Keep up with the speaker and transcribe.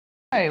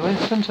Hey,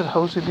 welcome to the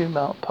Halsey Blue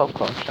Mark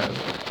podcast show.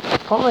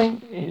 Following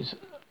is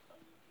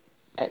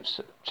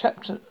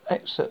chapter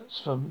excerpts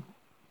from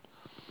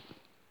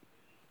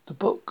the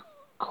book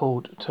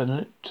called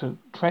To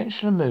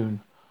Tarantula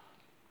Moon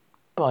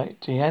by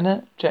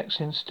Deanne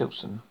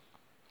Stinson.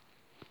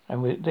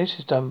 And this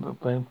is done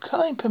with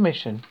kind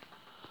permission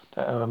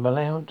that I'm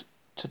allowed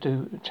to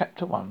do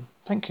chapter 1.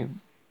 Thank you,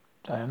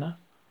 Diana.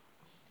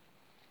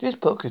 This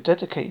book is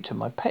dedicated to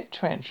my pet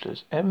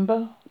tarantulas,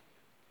 Ember,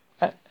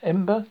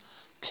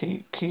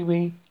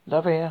 Kiwi,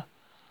 Lavia,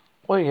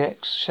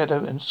 Oyex,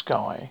 Shadow and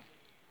Sky.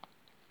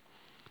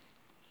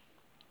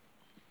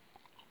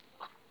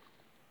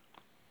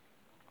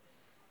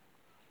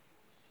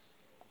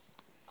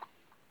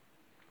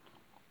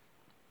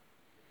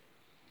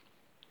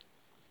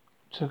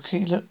 To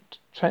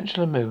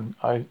tarantula moon,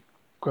 I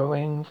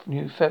growing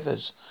new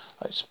feathers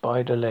like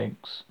spider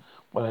legs,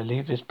 while I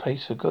leave this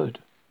place for good.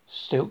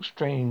 Silk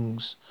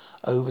strings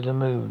over the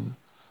moon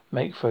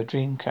make for a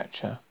dream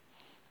catcher,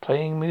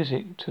 playing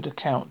music to the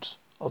count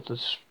of the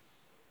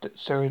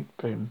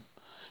cerebrum,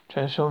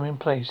 transforming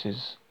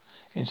places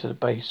into the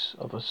bass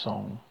of a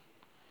song,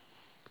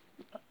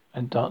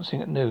 and dancing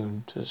at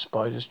noon to the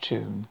spider's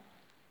tune.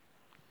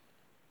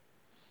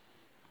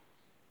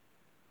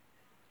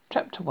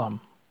 Chapter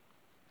 1.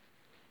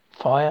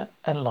 Fire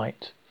and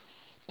Light.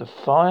 The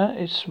fire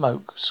is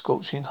smoke,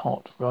 scorching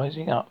hot,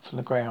 rising up from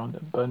the ground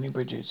and burning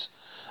bridges.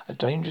 A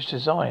dangerous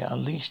desire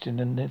unleashed in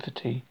the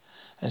naivety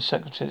and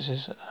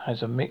circumstances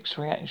has a mixed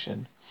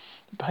reaction.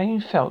 The pain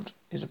felt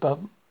is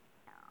above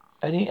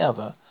any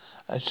other,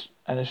 and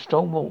a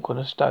strong walk on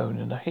a stone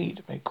in the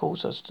heat may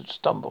cause us to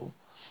stumble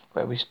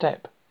where we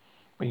step.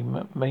 We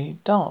may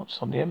dance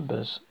on the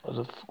embers of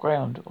the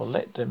ground or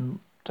let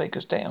them take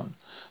us down.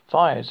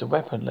 Fire is a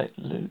weapon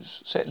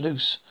set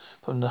loose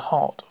from the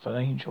heart of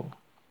an angel.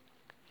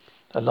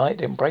 The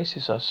light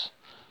embraces us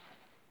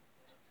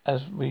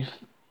as we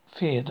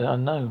fear the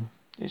unknown.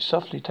 It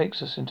softly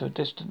takes us into a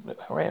distant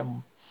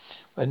realm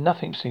where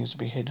nothing seems to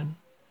be hidden.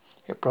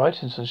 It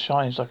brightens and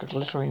shines like a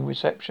glittering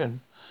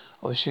reception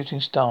of a shooting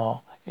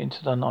star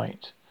into the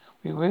night.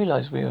 We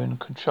realize we are in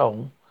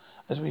control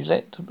as we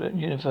let the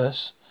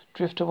universe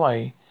drift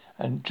away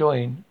and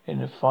join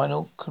in the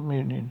final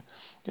communion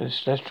with the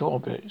celestial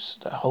orbits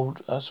that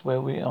hold us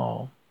where we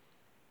are.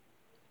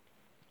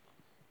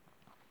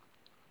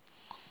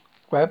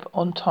 Grab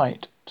on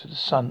tight to the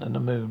sun and the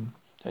moon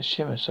that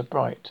shimmer so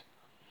bright.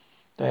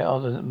 They are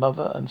the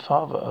mother and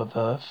father of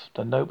earth,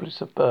 the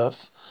noblest of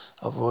birth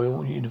of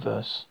royal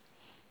universe.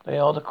 They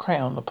are the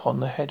crown upon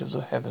the head of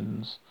the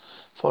heavens,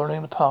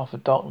 following the path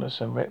of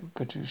darkness and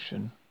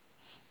retribution.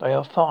 They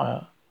are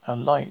fire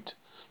and light,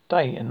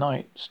 day and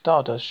night,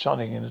 stardust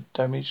shining in a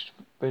damaged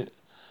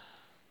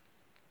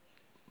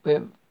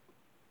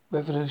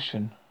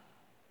revolution.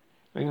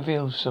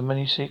 Reveals so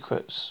many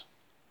secrets.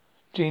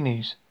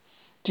 Genies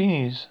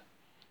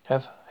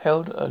have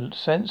held a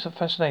sense of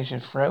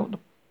fascination throughout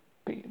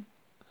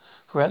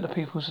the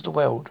peoples of the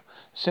world.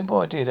 The simple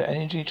idea that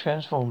energy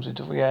transforms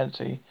into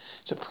reality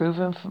is a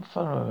proven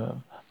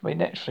phenomenon made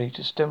naturally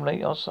to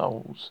stimulate our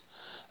souls.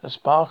 The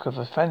spark of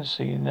a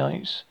fantasy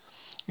ignites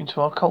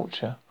into our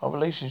culture, our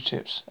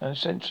relationships, and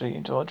essentially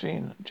into our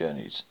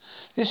journeys.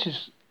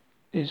 This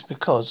is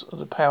because of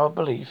the power of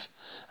belief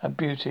and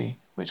beauty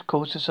which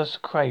causes us to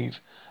crave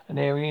an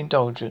airy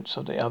indulgence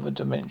of the other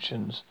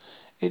dimensions.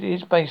 It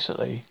is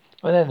basically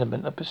an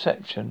element of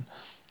perception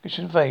which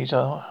invades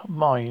our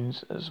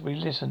minds as we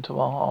listen to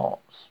our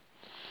hearts.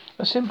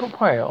 A simple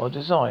prayer or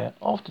desire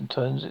often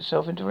turns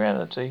itself into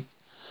reality.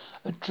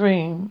 A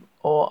dream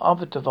or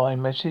other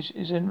divine message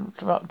is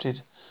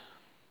interrupted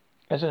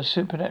as a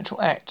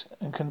supernatural act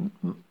and can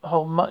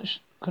hold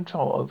much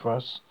control over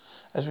us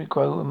as we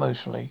grow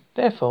emotionally.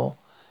 Therefore,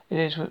 it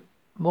is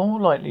more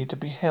likely to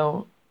be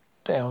held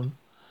down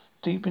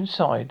deep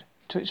inside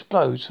to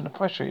explode from the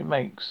pressure it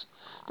makes.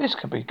 This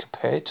can be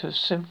compared to the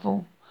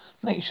sinful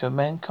nature of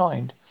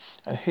mankind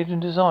and hidden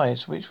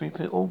desires which we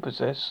all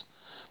possess,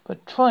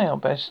 but try our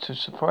best to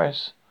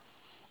suppress,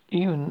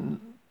 even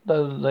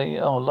though they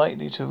are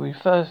likely to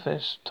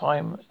resurface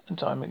time and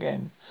time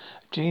again.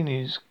 A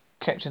genie is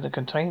kept in a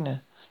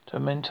container to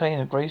maintain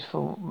a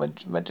graceful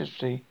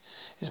majesty.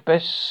 Its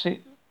best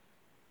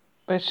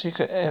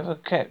secret ever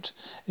kept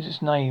is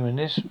its name, and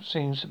this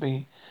seems to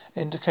be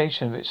an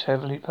indication of its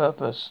heavenly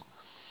purpose.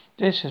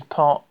 This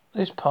part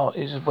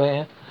is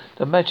where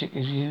the magic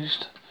is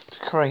used to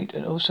create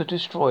and also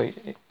destroy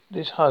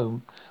this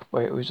home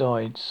where it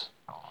resides.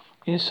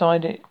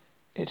 Inside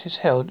it is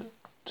held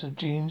to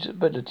gene's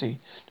ability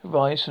to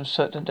rise from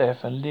certain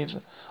death and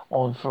live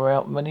on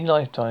throughout many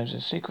lifetimes in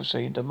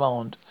secrecy and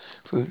demand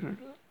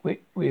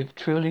with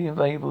truly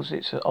enables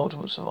its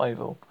ultimate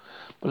survival.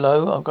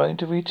 Below, I'm going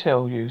to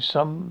retell you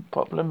some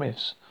popular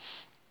myths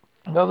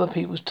of other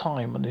people's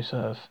time on this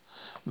earth.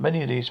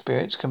 Many of these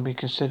spirits can be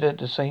considered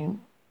the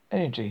same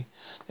energy.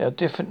 There are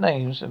different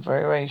names and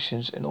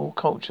variations in all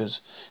cultures,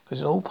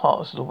 because in all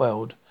parts of the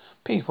world,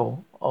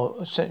 people are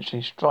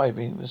essentially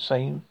striving the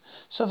same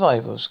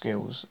survival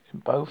skills in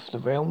both the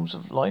realms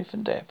of life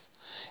and death.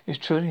 is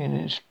truly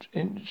an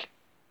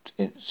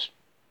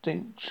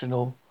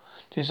instinctual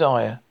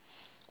desire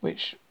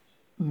which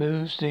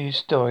moves these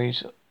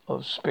stories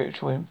of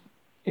spiritual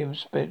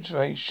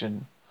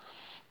inspiration.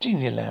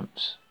 Genie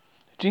lamps.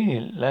 The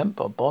genie lamp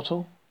or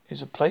bottle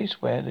is a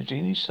place where the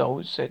genie's soul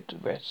is said to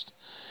rest.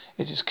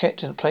 It is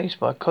kept in place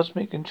by a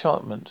cosmic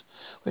enchantment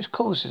which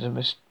causes a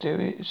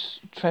mysterious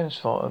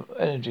transfer of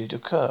energy to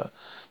occur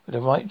with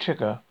the right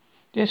trigger.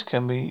 This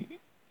can be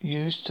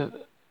used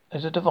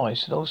as a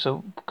device and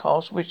also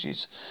cast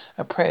wishes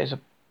and prayers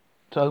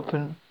to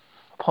open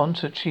upon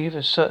to achieve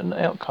a certain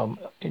outcome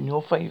in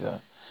your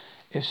favour.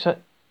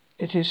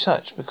 It is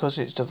such because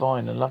it's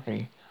divine and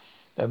lucky.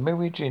 The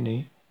Miri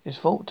Genie is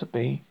thought to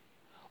be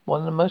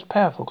one of the most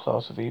powerful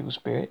class of evil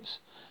spirits,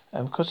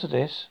 and because of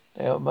this,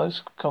 they are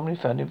most commonly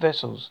found in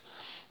vessels.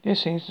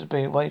 This seems to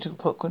be a way to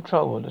put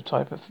control on the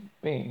type of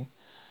being,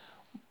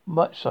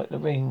 much like the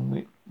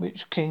ring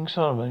which King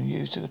Solomon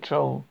used to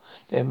control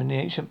them in the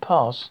ancient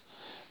past.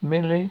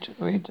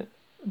 Military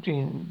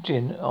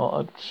jinn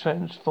are a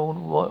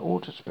transformed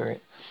water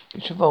spirit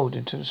which evolved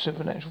into a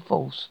supernatural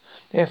force,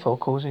 therefore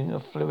causing a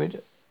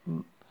fluid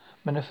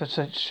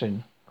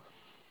manifestation.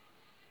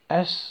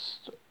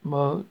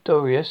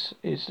 Asmodeus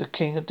is the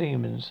king of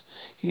demons.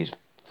 He is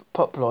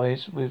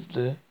popularized with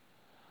the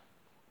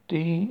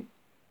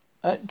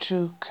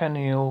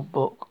Achucannial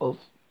Book of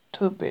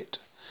Tobit,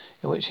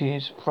 in which he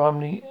is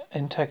primarily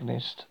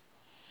antagonist.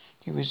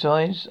 He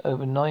resides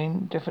over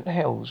 9 different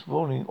hells,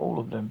 ruling all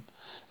of them.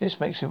 This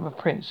makes him a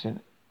prince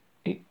in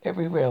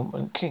every realm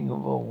and king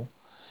of all,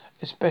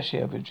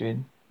 especially over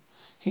jinn.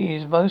 He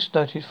is most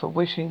noted for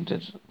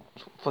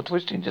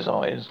twisting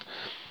desires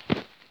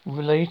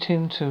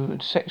relating to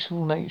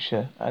sexual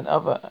nature and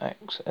other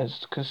acts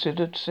as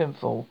considered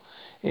sinful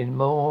in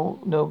moral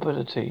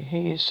nobility.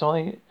 He is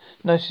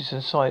noticed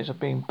as signs of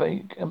being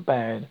big and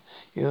bad.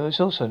 He is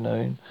also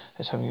known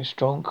as having a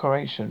strong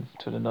correlation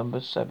to the number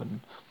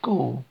 7.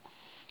 Ghoul.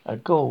 A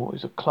ghoul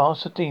is a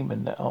class of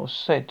demon that are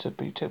said to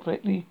be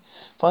typically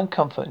find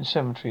comfort in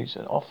cemeteries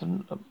and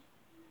often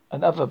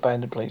and other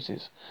abandoned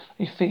places.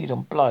 They feed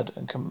on blood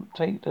and can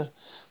take the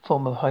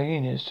form of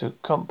hyenas to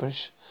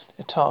accomplish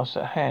their tasks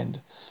at hand.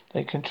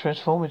 They can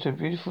transform into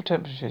beautiful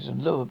temperatures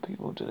and lure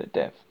people to their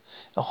death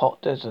in a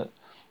hot desert.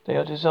 They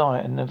are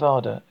desire and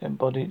Nevada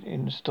embodied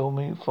in the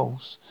stormy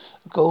force.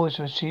 A ghoul is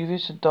a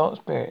mischievous and dark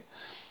spirit.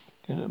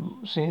 It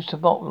seems to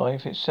mock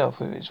life itself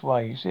with its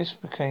ways. This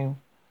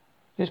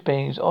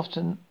being is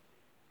often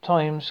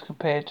times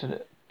compared to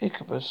the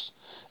incubus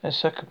and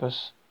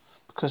succubus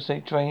because they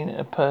drain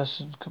a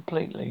person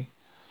completely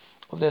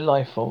of their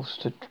life force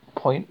to the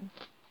point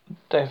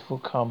death will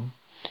come.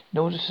 In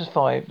order to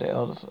survive, there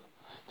are the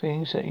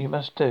things that you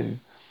must do.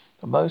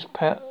 They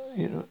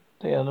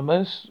are the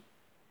most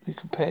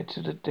compared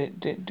to the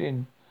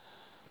din,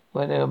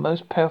 where they are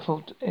most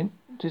powerful in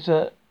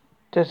desert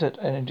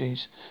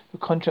energies who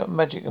conjure up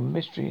magic and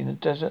mystery in the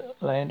desert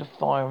land of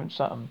fire and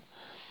sun.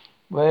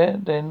 Where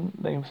then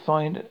they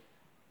find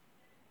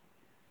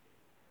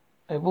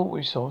a water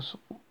resource,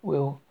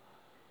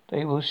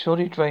 they will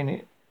surely drain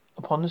it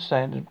upon the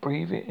sand and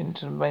breathe it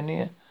into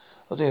many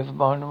of the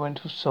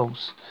environmental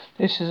source.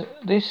 In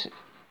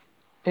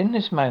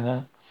this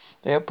manner,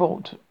 they are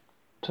brought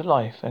to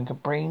life and can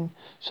bring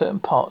certain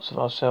parts of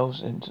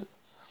ourselves into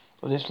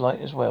this light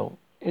as well.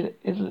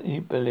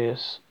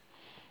 Iblis.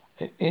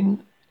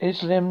 In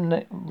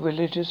Islam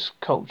religious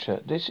culture,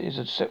 this is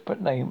a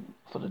separate name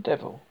for the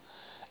devil,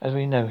 as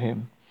we know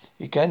him.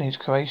 He began his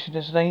creation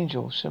as an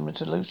angel, similar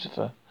to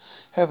Lucifer.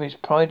 However, his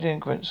pride and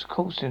ignorance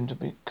caused him to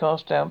be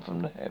cast down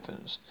from the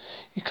heavens.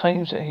 He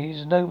claims that he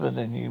is nobler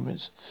than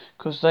humans,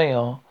 because they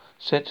are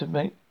said to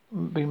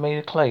be made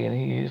of clay and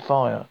he is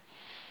fire.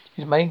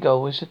 His main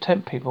goal is to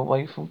tempt people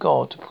away from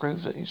God to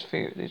prove that this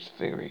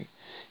theory.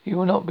 He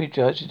will not be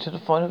judged until the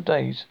final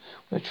days,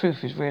 when the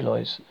truth is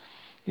realized.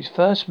 His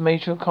first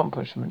major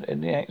accomplishment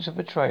in the acts of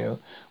betrayal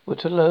was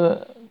to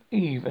lure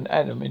Eve and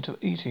Adam into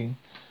eating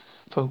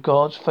from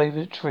God's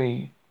favourite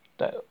tree,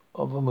 that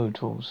of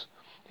immortals.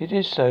 He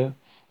did so,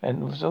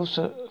 and was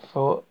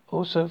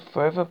also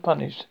forever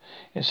punished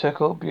in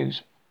sexual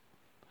abuse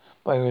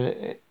by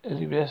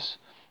Elias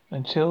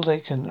until they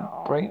can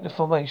break the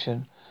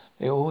formation.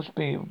 There will always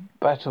be a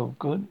battle,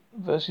 good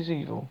versus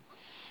evil.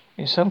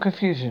 In some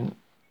confusion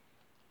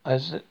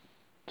as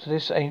to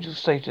this angel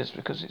status,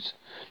 because it's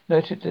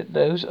noted that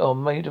those are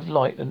made of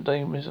light and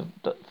demons of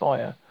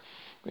fire,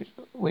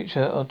 which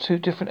are 2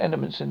 different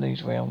elements in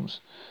these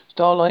realms.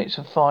 Starlights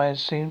and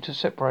fires seem to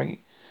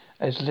separate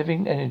as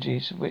living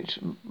energies which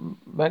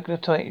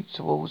magnetize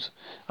towards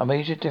a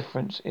major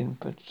difference in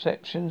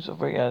perceptions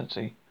of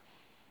reality.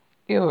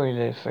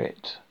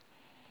 Illithrit.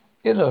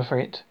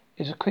 Illithrit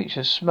is a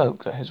creature of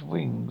smoke that has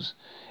wings.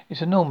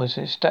 It's enormous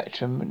in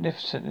stature and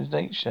magnificent in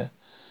nature.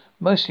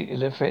 Mostly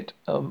Illithrit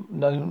are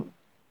known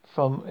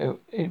from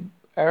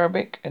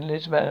Arabic and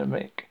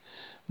Islamic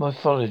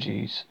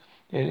mythologies.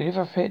 The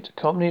Illithrit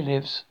commonly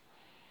lives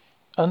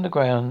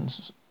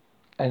underground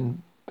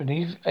and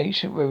beneath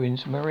ancient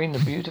ruins, mirroring the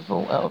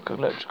beautiful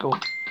archaeological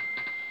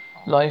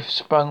life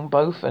sprung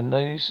both and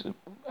those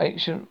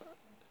ancient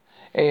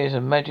areas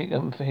of magic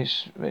and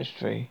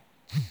history.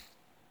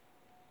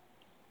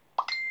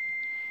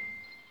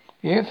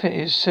 The earth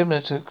is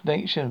similar to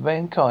nature and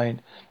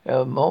mankind. There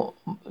are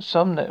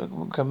some that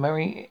can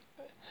marry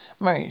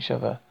each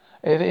other.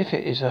 If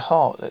it is a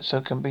heart that so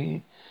can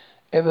be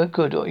ever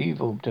good or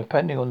evil,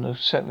 depending on the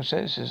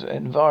circumstances,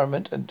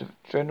 environment, and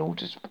general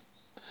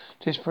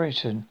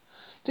disposition.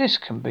 This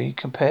can be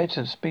compared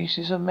to the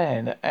species of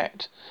man that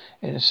act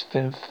in a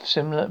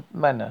similar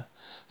manner.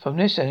 From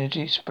this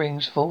energy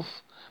springs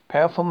forth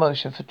powerful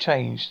motion for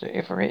change. The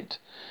Ifrit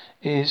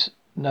is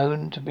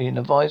known to be an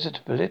advisor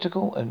to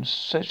political and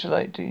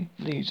sociality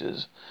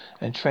leaders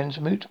and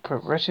transmute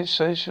progressive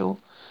social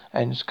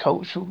and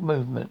cultural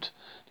movement.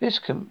 This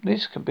can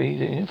be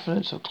the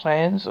influence of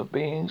clans of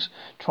beings,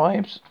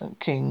 tribes and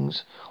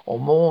kings, or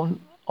more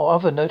or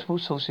other notable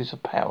sources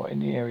of power in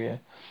the area.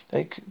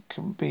 They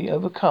can be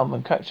overcome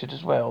and captured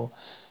as well,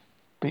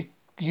 be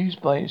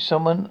used by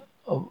someone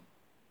of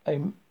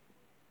a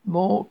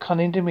more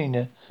cunning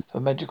demeanor for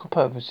magical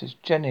purposes.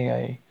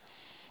 Genie.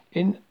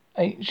 In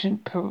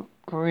ancient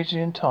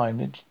Parisian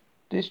time,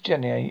 this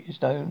genie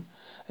is known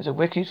as a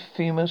wicked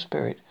female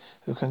spirit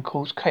who can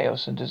cause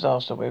chaos and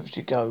disaster wherever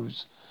she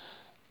goes.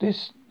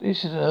 This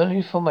is an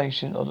early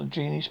formation of the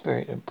genie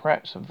spirit and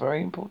perhaps a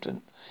very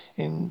important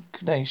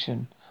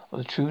incarnation of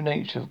the true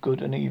nature of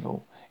good and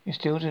evil,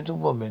 instilled into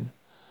women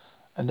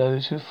and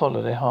those who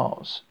follow their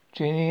hearts.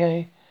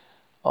 Genii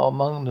are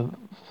among the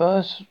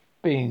first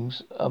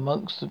beings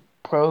amongst the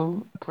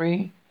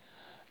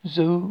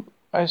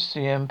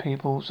pre-Zoroastrian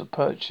peoples of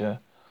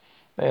Persia.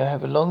 They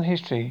have a long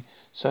history,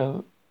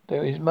 so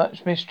there is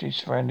much mystery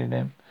surrounding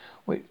them,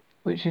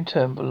 which in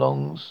turn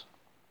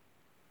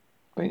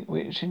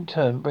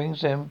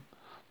brings them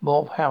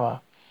more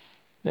power.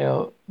 They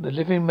are the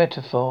living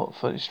metaphor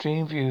for the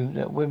extreme view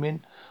that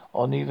women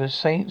are neither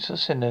saints or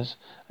sinners.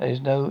 There is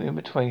no in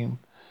between,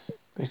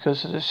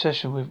 because of the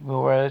obsession with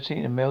morality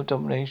and male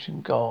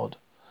domination. God,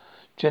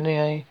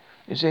 Genii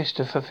exist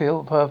to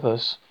fulfill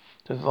purpose,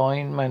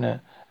 divine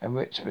manner, and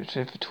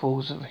respective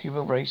tools of the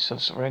human race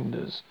of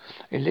surrenders.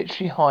 They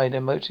literally hide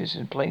their motives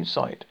in plain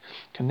sight,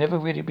 can never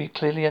really be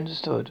clearly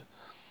understood.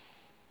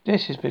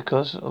 This is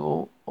because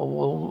of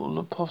all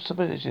the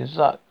possibilities,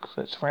 luck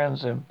that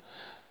surrounds them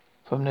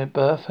from their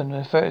birth and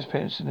their first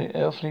appearance in the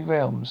earthly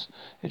realms.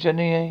 The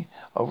genii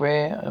are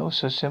rare and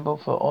also a symbol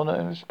for honor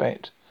and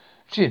respect.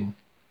 Jinn.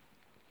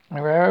 In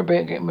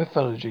Arabic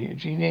mythology, a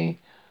genie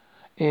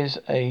is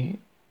a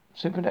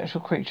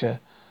supernatural creature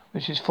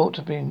which is thought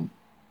to bring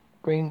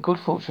good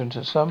fortune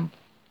to some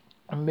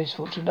and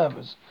misfortune to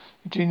others.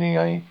 The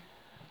genie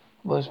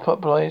was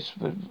popularized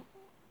with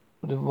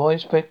the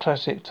widespread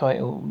classic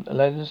title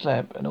Aladdin's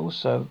Lamp and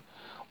also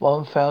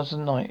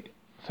 1000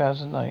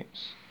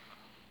 Nights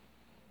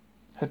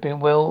have been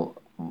well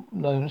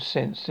known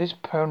since. This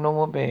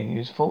paranormal being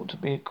is thought to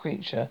be a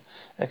creature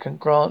that can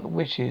grant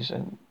wishes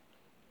and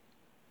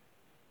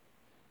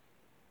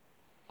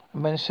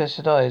manifest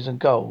desires and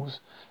goals.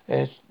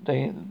 They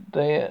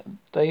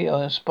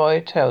are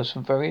inspired tales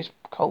from various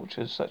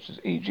cultures such as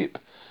Egypt,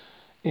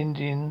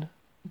 Indian,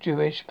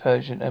 Jewish,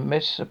 Persian and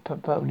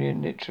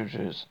Mesopotamian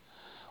literatures,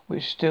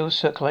 which still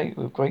circulate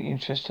with great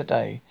interest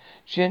today.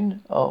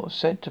 Jinn are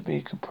said to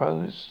be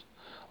composed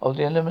of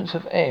the elements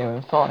of air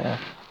and fire,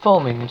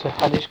 forming into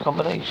hellish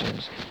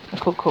combinations and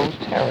could cause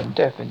terror and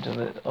death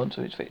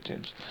onto its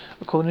victims.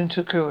 According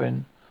to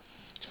Quran,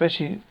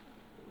 especially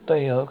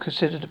they are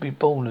considered to be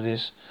born of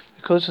this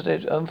because of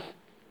their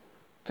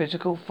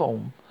physical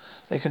form.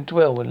 They can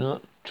dwell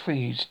in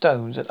trees,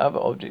 stones, and other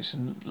objects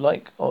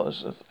like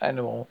as of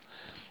animal.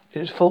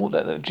 It is thought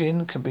that the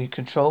jinn can be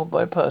controlled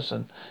by a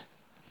person,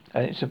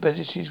 and its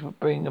abilities would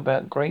bring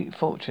about great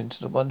fortune to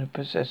the one who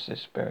possesses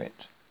this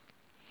spirit.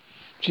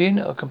 Jinn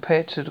are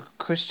compared to the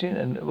Christian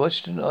and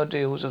Western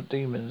ideals of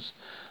demons.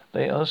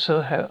 They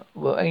also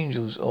were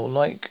angels, or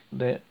like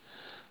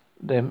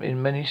them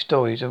in many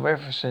stories and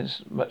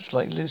references, much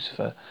like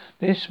Lucifer.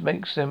 This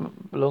makes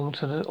them belong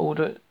to the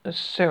order of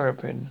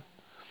Seraphim,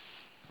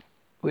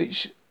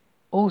 which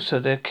also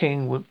their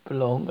king would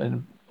belong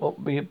and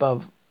be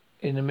above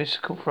in the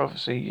mystical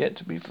prophecy yet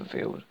to be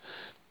fulfilled.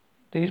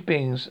 These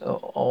beings are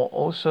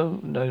also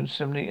known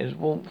simply as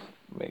warmth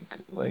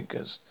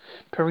makers.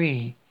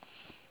 Peri,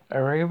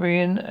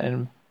 Arabian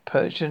and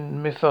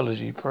Persian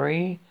mythology.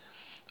 Peri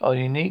are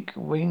unique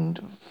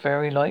winged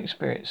fairy-like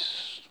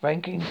spirits,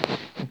 ranking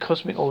in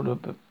cosmic order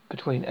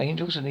between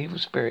angels and evil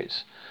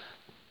spirits.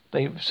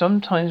 They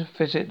sometimes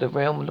visit the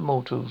realm of the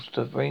mortals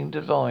to bring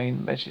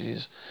divine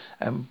messages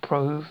and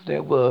prove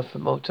their worth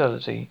and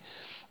mortality.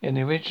 In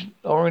the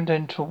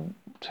Oriental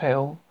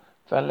tale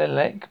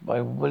Valelek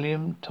by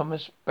William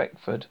Thomas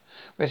Beckford,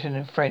 written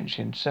in French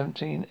in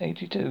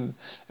 1782,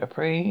 a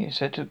Peri is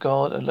said to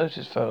guard a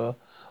lotus flower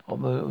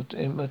of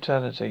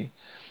immortality.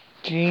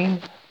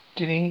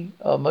 Jinni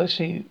are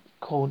mostly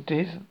called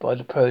Div by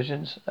the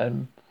Persians,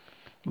 and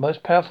the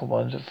most powerful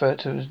ones referred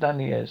to as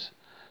Nanias.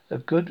 The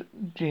good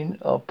jinn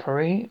are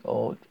Pari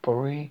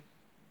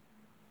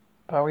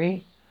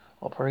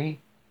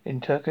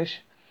in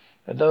Turkish.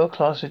 The lower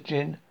class of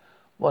jinn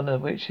one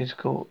of which is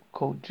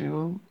called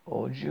Jew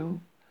or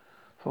Jew,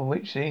 from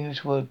which the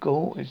English word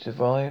Gaul is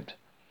derived.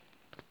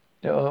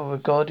 They are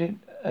regarded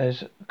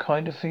as a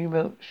kind of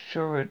female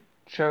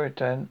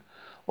charlatan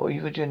or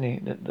evil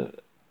genie. That the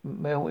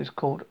male is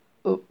called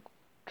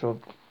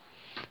Uptrog.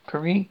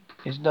 Paris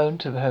is known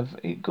to have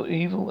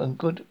evil and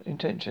good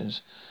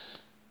intentions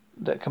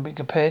that can be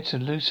compared to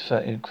Lucifer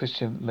in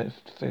Christian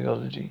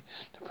mythology.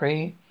 The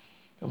Paris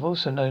are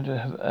also known to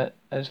have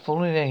as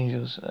fallen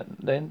angels, and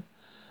then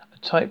a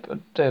type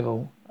of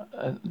demon,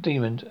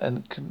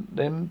 and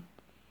then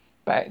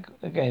back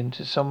again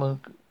to someone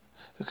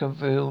who can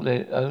reveal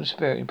their own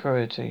spirit in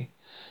purity.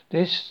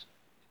 This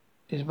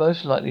is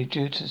most likely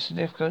due to the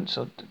significance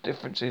of the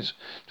differences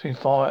between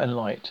fire and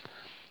light.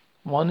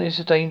 One is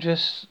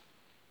dangerous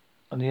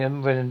and the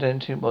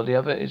unrelenting, while the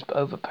other is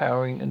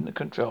overpowering and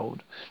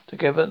controlled.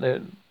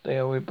 Together they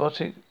are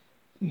robotic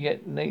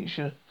yet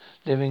nature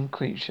living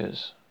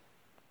creatures.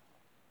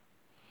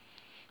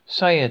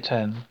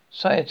 Satan.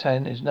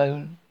 Satan is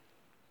known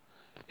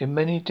in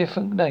many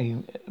different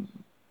names,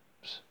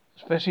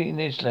 especially in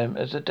Islam,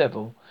 as the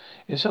devil.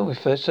 It also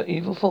refers to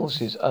evil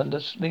forces under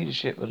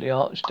leadership of the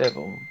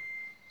archdevil,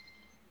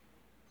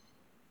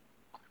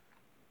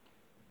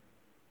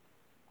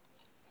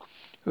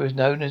 who is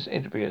known as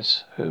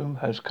Iblis, whom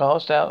has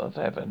cast out of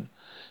heaven.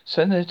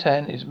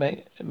 Satan is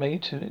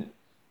made to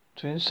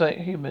incite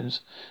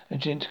humans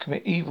and jinn to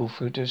commit evil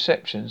through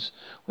deceptions,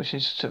 which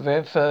is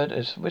referred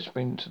as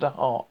whispering to the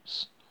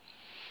hearts.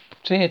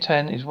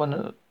 Satan is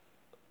one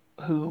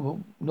who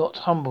will not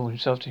humble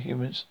himself to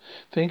humans,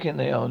 thinking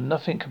they are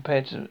nothing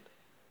compared to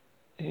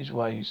his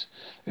ways.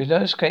 There is no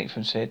escape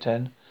from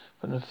Satan,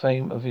 from the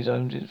flame of his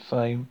own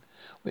flame,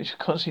 which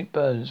constantly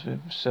burns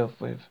himself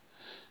with.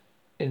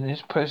 In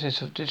this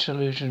process of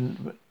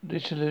disillusion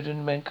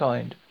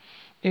mankind,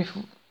 if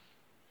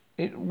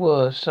it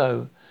were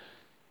so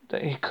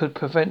that he could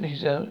prevent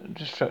his own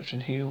destruction,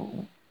 he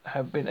would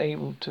have been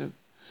able to,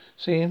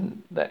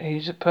 seeing that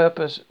his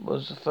purpose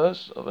was the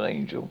first of an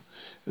angel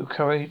who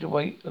carried the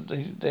weight of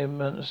their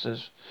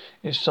monsters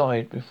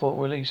inside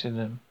before releasing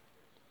them.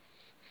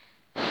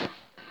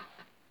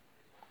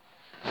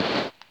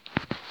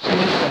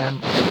 Sam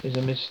is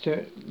a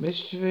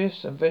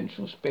mischievous and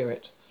vengeful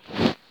spirit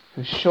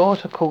who's sure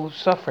to cause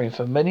suffering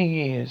for many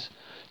years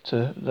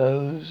to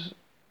those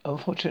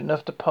unfortunate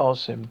enough to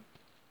pass him.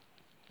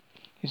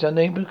 He's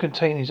unable to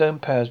contain his own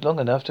powers long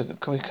enough to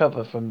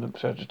recover from the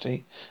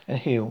tragedy and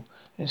heal.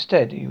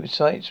 Instead, he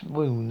recites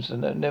wounds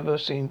that never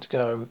seem to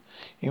go.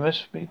 He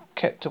must be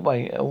kept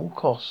away at all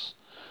costs,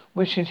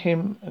 wishing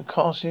him and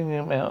casting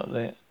him out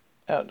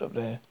of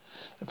there.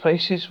 The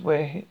places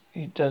where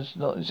he does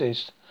not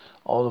exist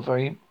are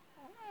very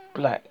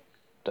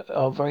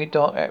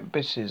dark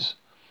abysses.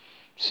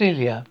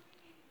 Celia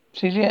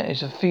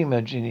is a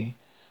female genie.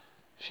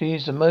 She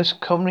is the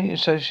most commonly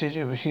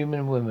associated with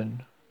human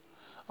women.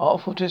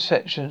 Artful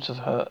deceptions of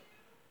her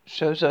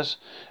shows us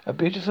a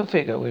beautiful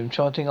figure with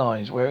enchanting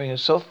eyes, wearing a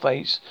soft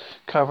face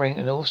covering,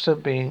 and also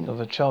being of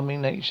a charming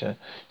nature.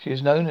 She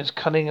is known as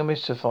cunning and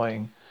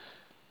mystifying.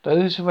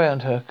 Those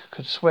around her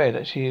could swear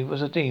that she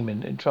was a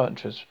demon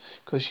enchantress,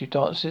 because she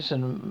dances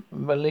in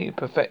melody,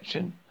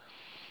 perfection,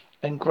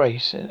 and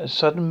grace in a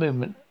sudden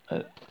movement,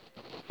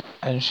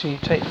 and she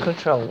takes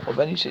control of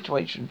any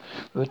situation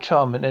with a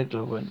charm and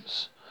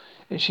eloquence.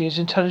 She is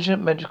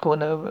intelligent, magical,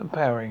 and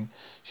empowering.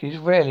 She is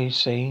rarely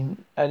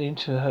seen, adding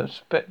to her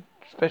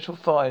special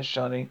fire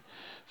shining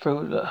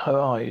through her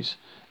eyes,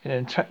 in an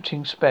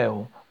entrancing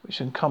spell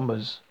which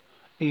encumbers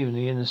even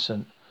the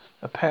innocent.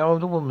 The power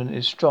of the woman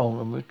is strong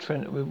and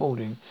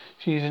rewarding.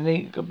 She has a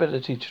unique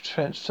ability to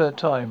transfer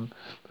time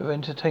with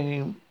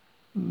entertaining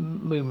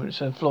movements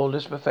and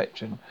flawless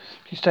perfection.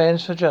 She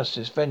stands for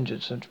justice,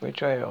 vengeance, and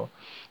betrayal.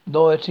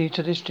 Loyalty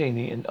to this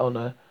genie and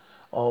honor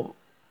are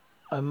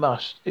a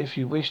must if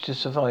you wish to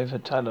survive the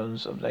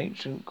talons of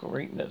ancient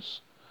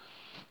greatness.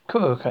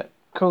 Quran.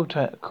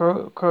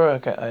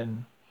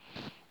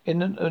 In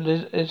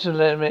the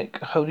Islamic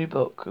holy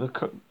book, the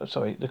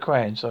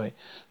Quran.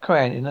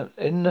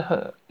 In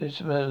the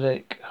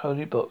Islamic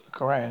holy book, the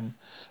Quran,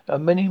 there are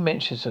many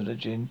mentions of the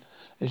jinn.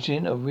 The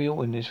jinn are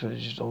real in this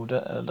religious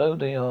order, and although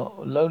they are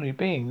lowly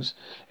beings,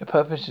 their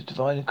purpose is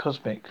divine and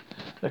cosmic.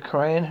 The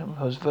Quran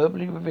was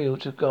verbally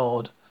revealed to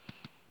God,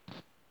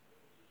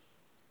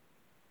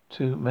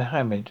 to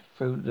Muhammad,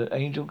 through the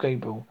angel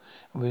Gabriel,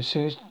 and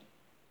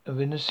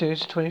within a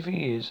series of 23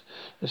 years,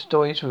 the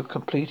stories were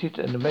completed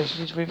and the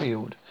messages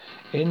revealed.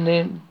 In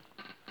the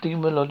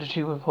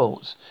demonology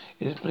reports,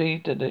 it is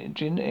believed that the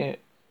jinn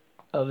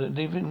are the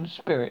living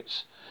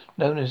spirits,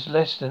 known as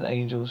less than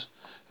angels,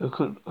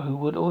 who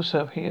would also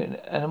appear in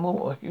animal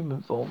or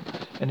human form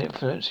and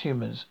influence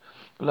humans.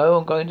 Below,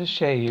 I'm going to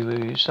share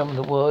with you some of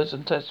the words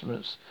and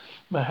testaments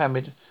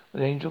Muhammad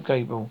with Angel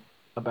Gabriel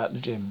about the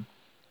jinn.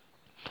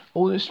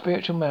 All the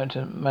spiritual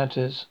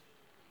matters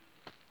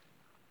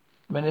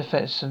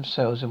manifest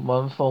themselves in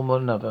one form or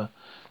another,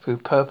 through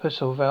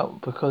purpose or without,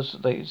 because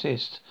they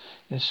exist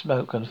in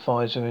smoke and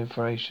fires of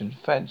information,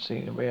 fancy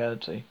and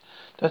reality.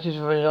 That is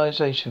a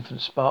realization from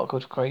the spark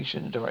of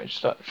creation and direct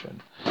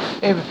destruction.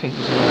 Everything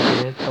is an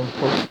idea, come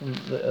forth from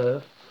the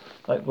earth,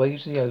 like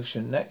waves of the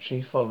ocean,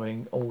 naturally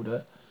following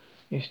order,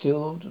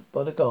 instilled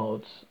by the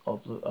gods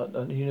of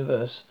the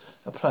universe,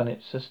 the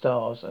planets, the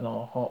stars, and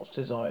our heart's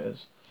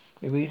desires.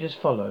 We read as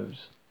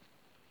follows.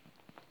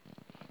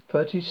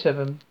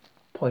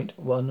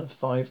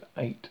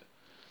 37.158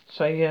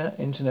 Saya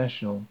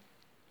International.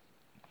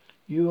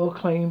 You are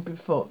claimed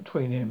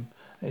between him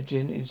and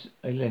Jinn is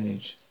a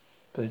lineage,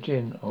 but the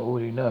Jinn are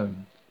already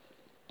known.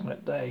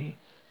 That they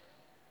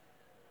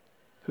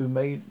who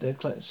made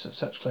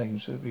such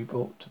claims will be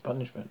brought to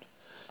punishment.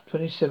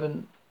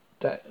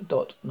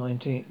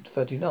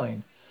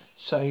 27.1939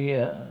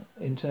 Saya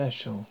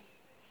International.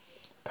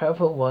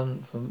 Powerful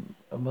one from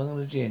among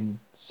the Jinn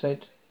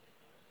said,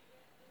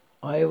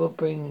 I will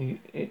bring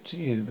it to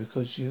you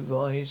because you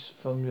rise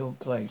from your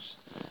place.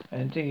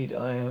 Indeed,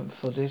 I am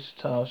for this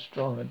task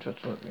strong and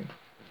trustworthy.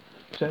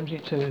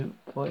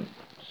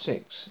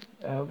 72.6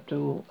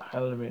 Abdul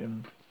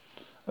Halim.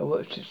 I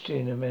worship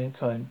Jinn and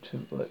mankind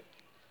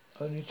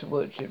only to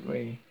worship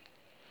me.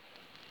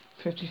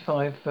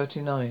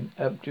 55.39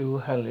 Abdul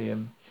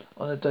Halim.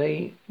 On a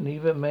day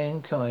neither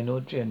mankind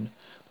nor Jinn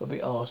will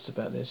be asked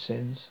about their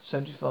sins.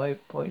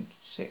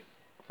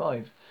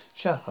 75.65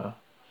 Shahar.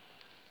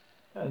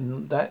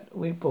 And that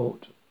we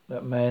brought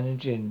that man and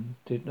Jinn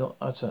did not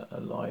utter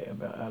a lie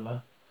about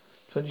Allah.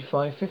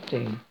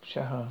 25.15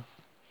 Shahar.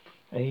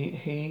 And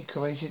he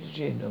created the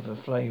Jinn of a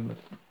flame of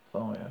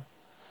fire.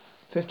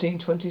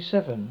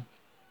 15.27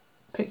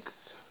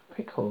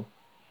 Pickle.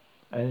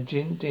 And the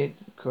Jinn did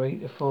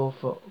create a four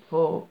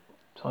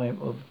time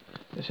of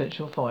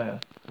essential fire.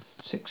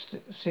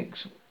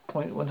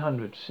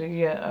 6.100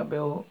 Siya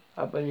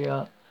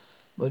Abiya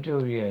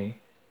Moduriye.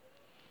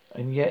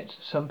 And yet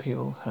some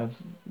people have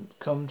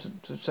come to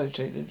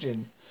associate the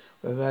Jinn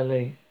with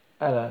Allah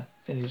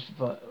in his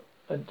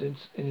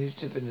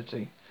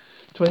divinity.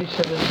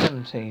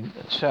 2717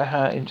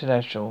 Shahar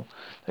International.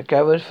 The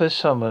gathered for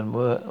summon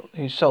were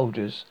his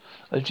soldiers,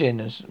 the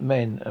Jinn,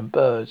 men and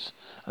birds,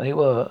 and they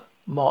were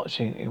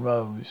marching in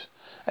rows.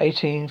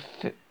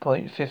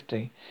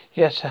 18.50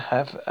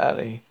 Yasahaf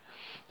Ali.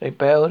 They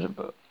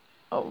bowed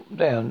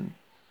down,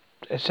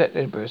 except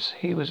Ibris.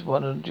 He was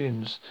one of the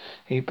Jinns.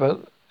 He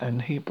broke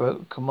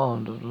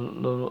command of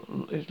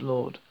his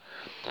Lord.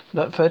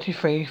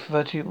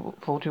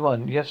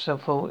 41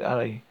 Yasafal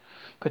Ali.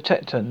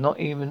 Protector, not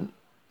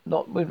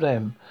with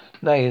them.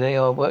 Nay, they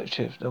are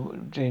worshipped. The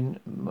Jinn,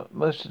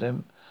 most of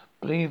them,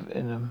 believe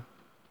in them.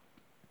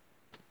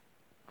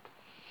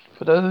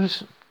 For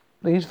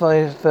these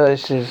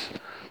verses,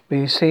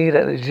 we see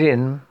that the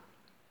Jinn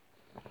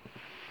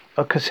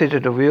are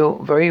considered a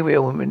very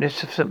real and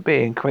magnificent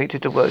being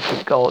created to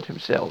worship God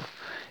himself,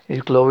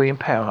 his glory and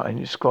power, and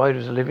described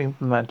as a living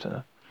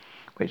matter,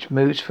 which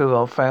moves through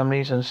our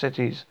families and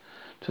cities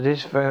to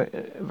this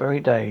very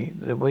day.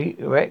 We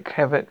wreak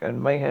havoc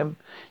and mayhem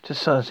to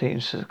society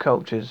and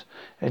cultures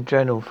in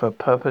general for a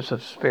purpose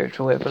of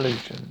spiritual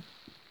evolution.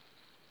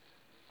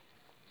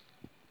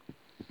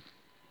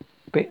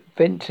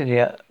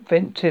 Ventilia.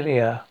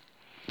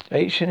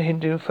 Ancient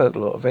Hindu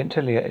folklore.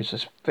 Ventilia is a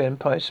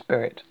vampire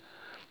spirit.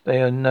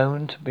 They are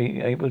known to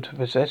be able to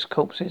possess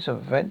corpses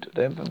and prevent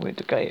them from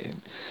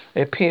decaying.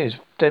 They appear as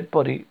dead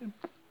body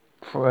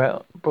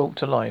brought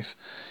to life.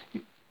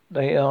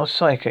 They are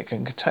psychic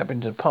and can tap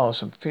into the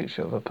past and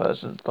future of a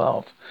person's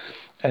path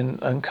and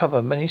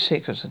uncover many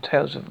secrets and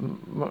tales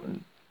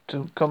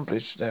to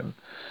accomplish them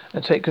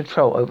and take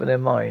control over their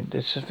mind.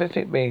 These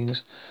specific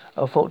beings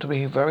are thought to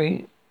be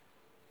very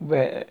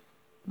rare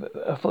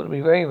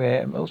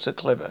and also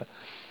clever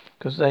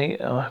because they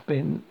have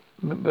been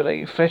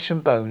related flesh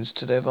and bones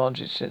to their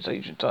advantage since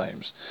ancient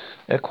times.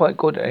 They are quite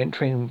good at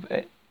entering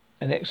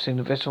and exiting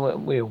the vessel at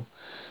will.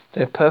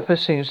 Their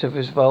purpose seems to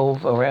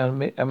revolve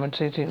around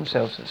imitating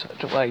themselves in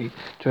such a way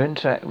to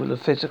interact with the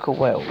physical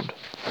world.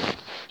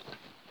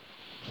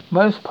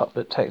 Most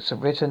puppet texts are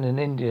written in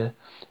India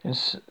in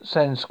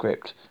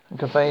Sanskrit and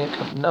convey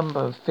a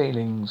number of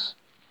feelings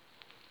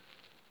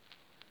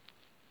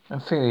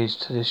and theories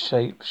to this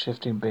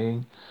shape-shifting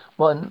being.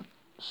 One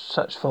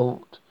such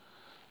thought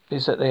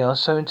is that they are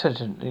so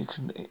intelligent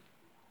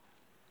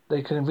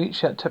they can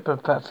reach out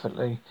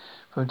telepathically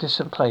from a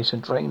distant place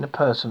and drain the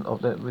person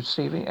of the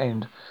receiving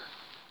end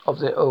of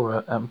their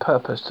aura and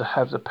purpose to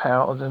have the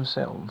power of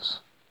themselves.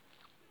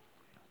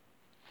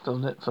 For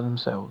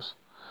themselves.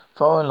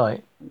 Fire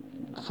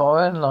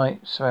and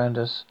light surround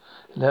us,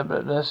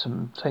 nevertheless,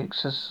 and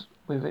takes us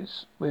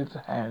with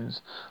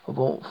hands of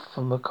warmth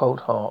from a cold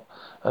heart.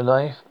 A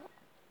life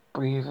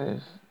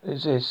breath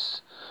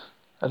exists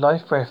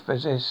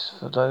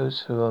for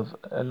those who are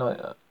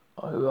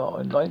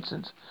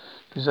enlightened,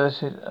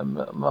 deserted, and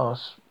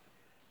masked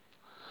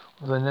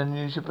with an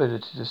unusual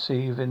ability to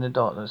see within the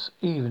darkness,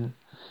 even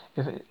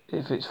if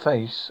it's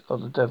face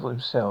of the devil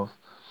himself,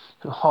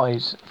 who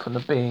hides from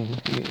the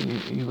being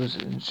he was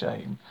in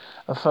shame.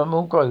 A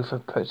phenomenal growth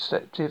of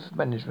perceptive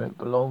management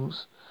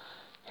belongs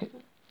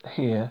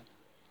here,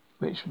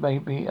 which may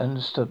be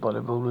understood by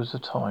the rulers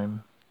of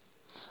time.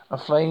 A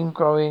flame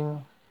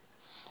growing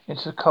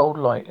into the cold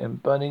light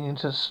and burning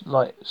into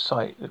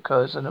sight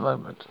occurs in a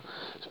moment.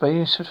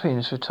 Space between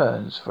us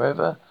returns.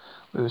 Forever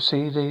we will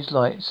see these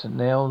lights and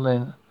know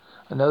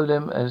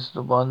them as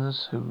the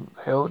ones who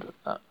held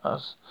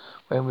us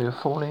when we were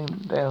falling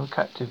down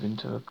captive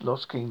into a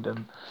lost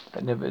kingdom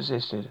that never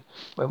existed.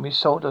 When we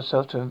sold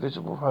ourselves to an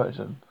invisible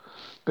proton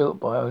built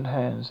by our own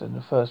hands in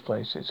the first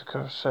place. It's a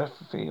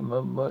catastrophe in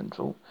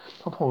monumental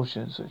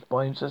proportions which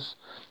binds us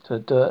to the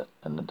dirt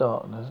and the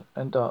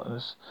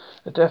darkness.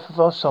 The death of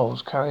our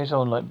souls carries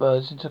on like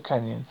birds into a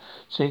canyon,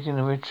 seeking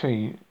to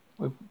reprieve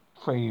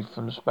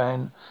from the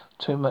span of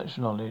too much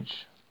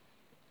knowledge,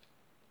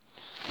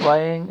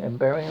 lying and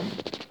bearing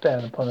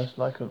down upon us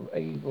like an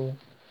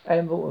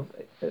anvil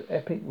of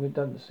epic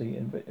redundancy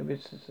and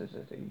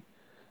vicissitude.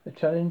 The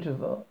challenge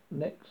of our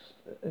next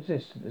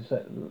existence is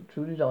that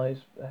truly lies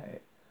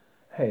ahead.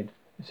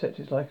 It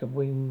is like a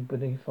wing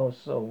beneath our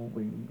soul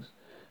wings,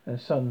 and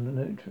the sun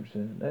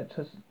nutrition.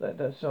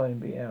 Let shine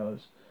be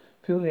ours.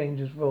 Feel the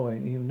angels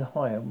roaring even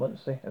higher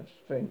once they have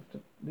strength to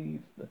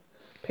leave the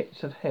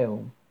pits of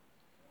hell.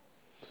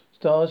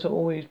 Stars are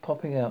always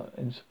popping out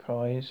in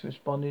surprise,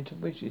 responding to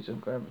wishes of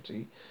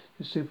gravity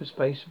to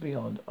superspace and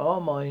beyond.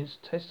 Our minds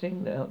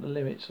testing out the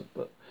limits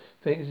of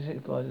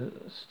figured by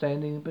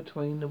standing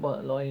between the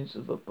lines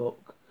of a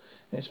book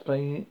and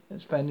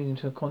expanding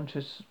into a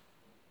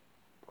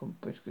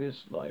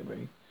conspicuous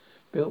library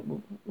built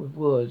with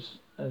words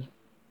as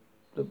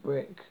the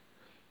brick.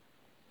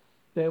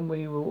 Then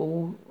we will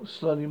all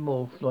slowly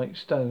morph like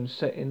stones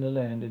set in the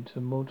land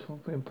into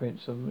multiple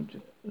imprints of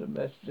the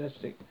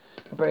majestic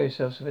and bury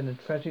ourselves within the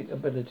tragic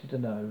ability to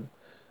know.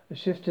 The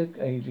shift of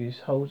ages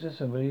holds us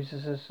and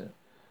releases us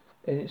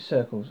in its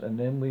circles, and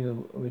then we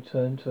will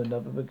return to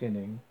another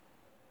beginning.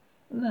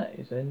 And that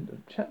is the end of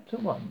chapter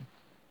 1.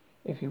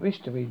 If you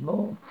wish to read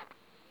more,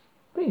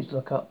 please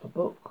look up the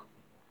book.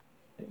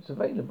 It's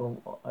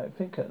available, I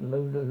think, at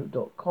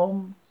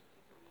lulu.com,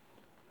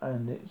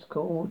 and it's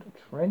called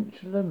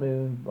Tarantula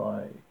Moon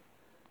by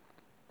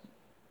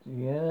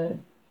Deanne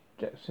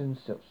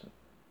Stinson.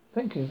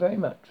 Thank you very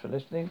much for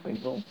listening,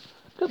 people.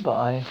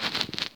 Goodbye.